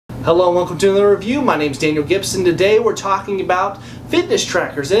Hello and welcome to another review. My name is Daniel Gibson. Today we're talking about fitness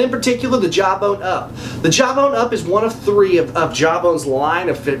trackers, and in particular the Jawbone UP. The Jawbone UP is one of three of Jawbone's line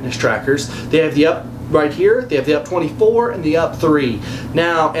of fitness trackers. They have the UP right here, they have the UP 24 and the UP 3.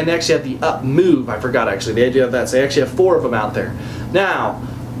 Now, and they actually have the UP Move. I forgot actually, they do have that, so they actually have 4 of them out there. Now,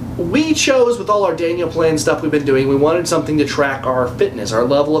 we chose, with all our Daniel Plan stuff we've been doing, we wanted something to track our fitness, our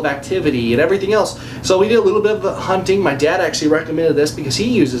level of activity, and everything else. So we did a little bit of hunting. My dad actually recommended this because he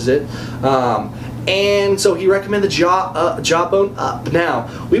uses it. And so he recommended the Jawbone UP. Now,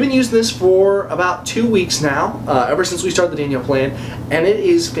 we've been using this for about 2 weeks now, ever since we started the Daniel Plan, and it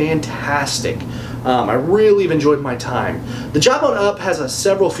is fantastic. I really have enjoyed my time. The Jawbone UP has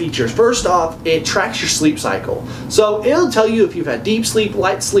several features. First off, it tracks your sleep cycle. So it'll tell you if you've had deep sleep,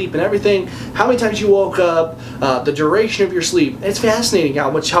 light sleep, and everything, how many times you woke up, the duration of your sleep. It's fascinating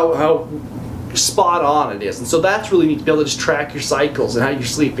how spot on it is, and so that's really neat to be able to just track your cycles and how you're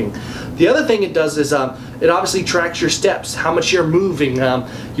sleeping. The other thing it does is it obviously tracks your steps, how much you're moving,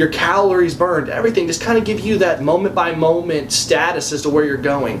 your calories burned, everything. Just kind of give you that moment by moment status as to where you're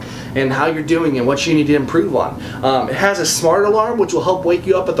going and how you're doing and what you need to improve on. It has a smart alarm which will help wake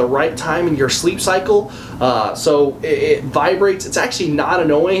you up at the right time in your sleep cycle, so it vibrates. It's actually not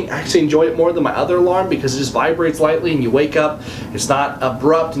annoying. I actually enjoy it more than my other alarm because it just vibrates lightly and you wake up. It's not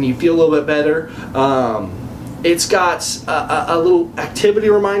abrupt and you feel a little bit better. It's got a little activity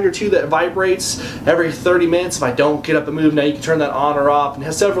reminder too that vibrates every 30 minutes if I don't get up and move. Now you can turn that on or off, and it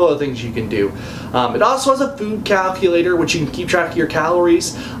has several other things you can do. It also has a food calculator which you can keep track of your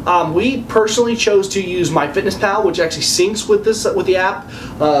calories. We personally chose to use MyFitnessPal, which actually syncs with the app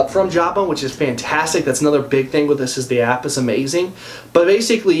from Jawbone, which is fantastic. That's another big thing with this, is the app is amazing. But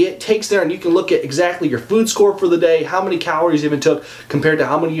basically it takes there and you can look at exactly your food score for the day, how many calories you even took compared to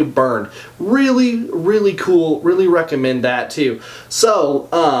how many you burned. Really cool. Really recommend that too. So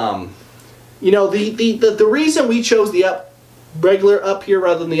you know, the reason we chose the regular UP here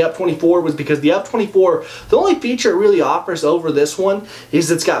rather than the UP 24 was because the UP 24, the only feature it really offers over this one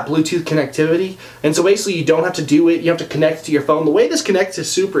is it's got Bluetooth connectivity, and so basically you don't have to do it, you have to connect to your phone. The way this connects is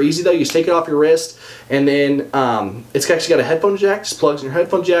super easy though. You just take it off your wrist, and then it's actually got a headphone jack, just plugs in your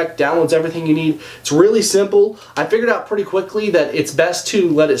headphone jack, downloads everything you need. It's really simple. I figured out pretty quickly that it's best to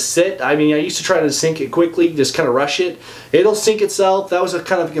let it sit. I mean, I used to try to sync it quickly, just kind of rush it. It'll sync itself. That was a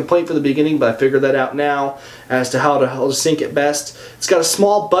kind of a complaint for the beginning, but I figured that out now as to how to sync it best. It's got a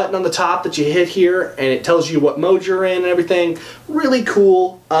small button on the top that you hit here, and it tells you what mode you're in and everything. Really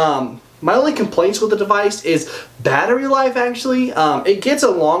cool. My only complaints with the device is battery life, actually. It gets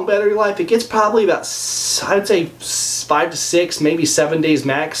a long battery life. It gets probably about, I'd say, 5 to 6, maybe 7 days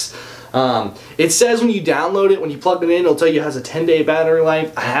max. It says when you download it, when you plug it in, it'll tell you it has a 10-day battery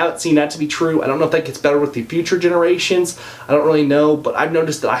life. I haven't seen that to be true. I don't know if that gets better with the future generations. I don't really know, but I've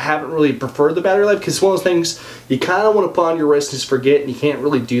noticed that I haven't really preferred the battery life because it's one of those things you kind of want to put on your wrist and just forget, and you can't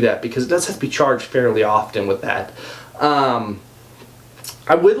really do that because it does have to be charged fairly often with that.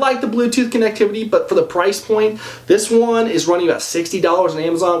 I would like the Bluetooth connectivity, but for the price point, this one is running about $60 on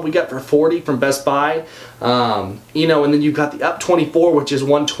Amazon. We got for $40 from Best Buy. You know, and then you've got the UP 24, which is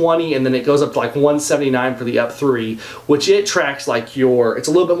 $120, and then it goes up to like $179 for the UP 3, which it tracks like it's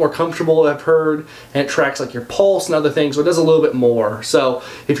a little bit more comfortable, I've heard, and it tracks like your pulse and other things, so it does a little bit more. So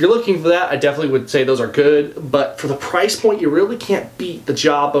if you're looking for that, I definitely would say those are good, but for the price point, you really can't beat the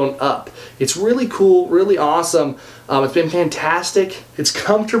Jawbone UP. It's really cool, really awesome. It's been fantastic. It's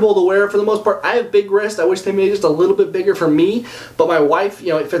comfortable to wear for the most part. I have big wrists. I wish they made it just a little bit bigger for me, but my wife, you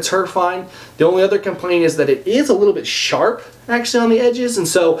know, it fits her fine. The only other complaint is that it is a little bit sharp actually on the edges, and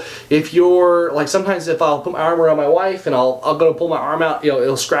so if you're like, sometimes if I'll put my arm around my wife and I'll go to pull my arm out, you know,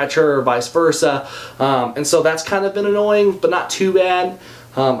 it'll scratch her or vice versa, and so that's kind of been annoying, but not too bad.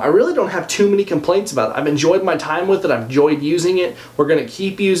 I really don't have too many complaints about it. I've enjoyed my time with it. I've enjoyed using it. We're going to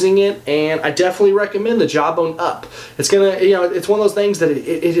keep using it, and I definitely recommend the Jawbone UP. It's gonna, you know, it's one of those things that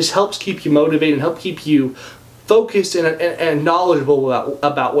it just helps keep you motivated and help keep you focused and knowledgeable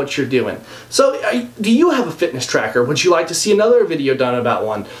about what you're doing. So do you have a fitness tracker? Would you like to see another video done about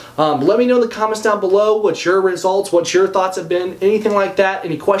one? Let me know in the comments down below what your results, what your thoughts have been, anything like that,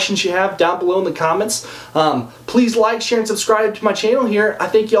 any questions you have down below in the comments. Please like, share, and subscribe to my channel here. I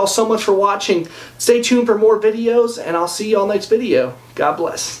thank you all so much for watching. Stay tuned for more videos, and I'll see you all next video. God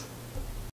bless.